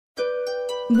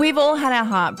We've all had our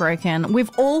heart broken. We've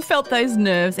all felt those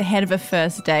nerves ahead of a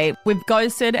first date. We've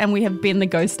ghosted and we have been the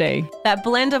ghostee. That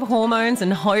blend of hormones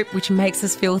and hope which makes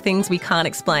us feel things we can't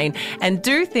explain and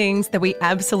do things that we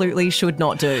absolutely should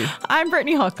not do. I'm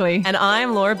Brittany Hockley. And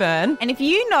I'm Laura Byrne. And if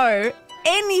you know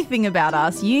anything about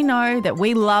us, you know that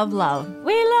we love love.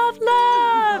 We love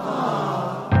love!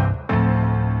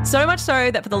 So much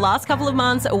so that for the last couple of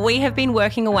months, we have been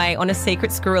working away on a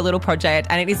secret Screw a Little project,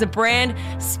 and it is a brand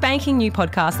spanking new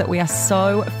podcast that we are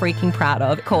so freaking proud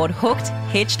of called Hooked,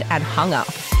 Hitched and Hung Up.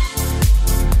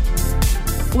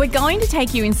 We're going to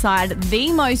take you inside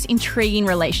the most intriguing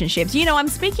relationships. You know, I'm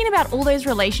speaking about all those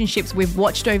relationships we've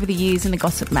watched over the years in the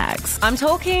gossip mags. I'm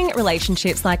talking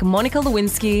relationships like Monica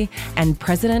Lewinsky and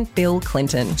President Bill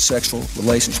Clinton. Sexual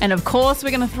relationship. And of course,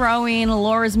 we're going to throw in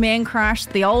Laura's man crush,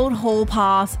 the old hall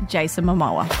pass, Jason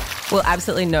Momoa. Well,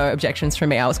 absolutely no objections from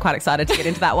me. I was quite excited to get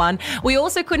into that one. We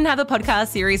also couldn't have a podcast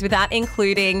series without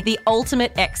including the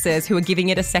ultimate exes who are giving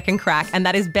it a second crack, and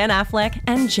that is Ben Affleck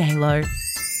and J-Lo.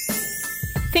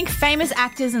 Think famous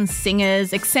actors and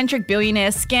singers, eccentric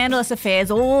billionaires, scandalous affairs,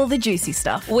 all the juicy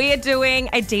stuff. We are doing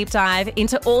a deep dive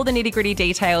into all the nitty-gritty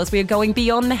details. We are going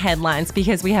beyond the headlines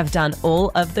because we have done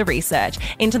all of the research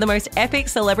into the most epic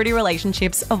celebrity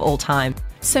relationships of all time.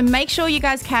 So make sure you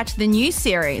guys catch the new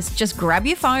series. Just grab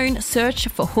your phone, search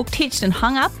for Hooked, Hitched and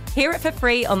Hung Up. Hear it for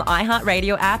free on the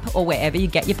iHeartRadio app or wherever you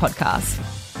get your podcasts.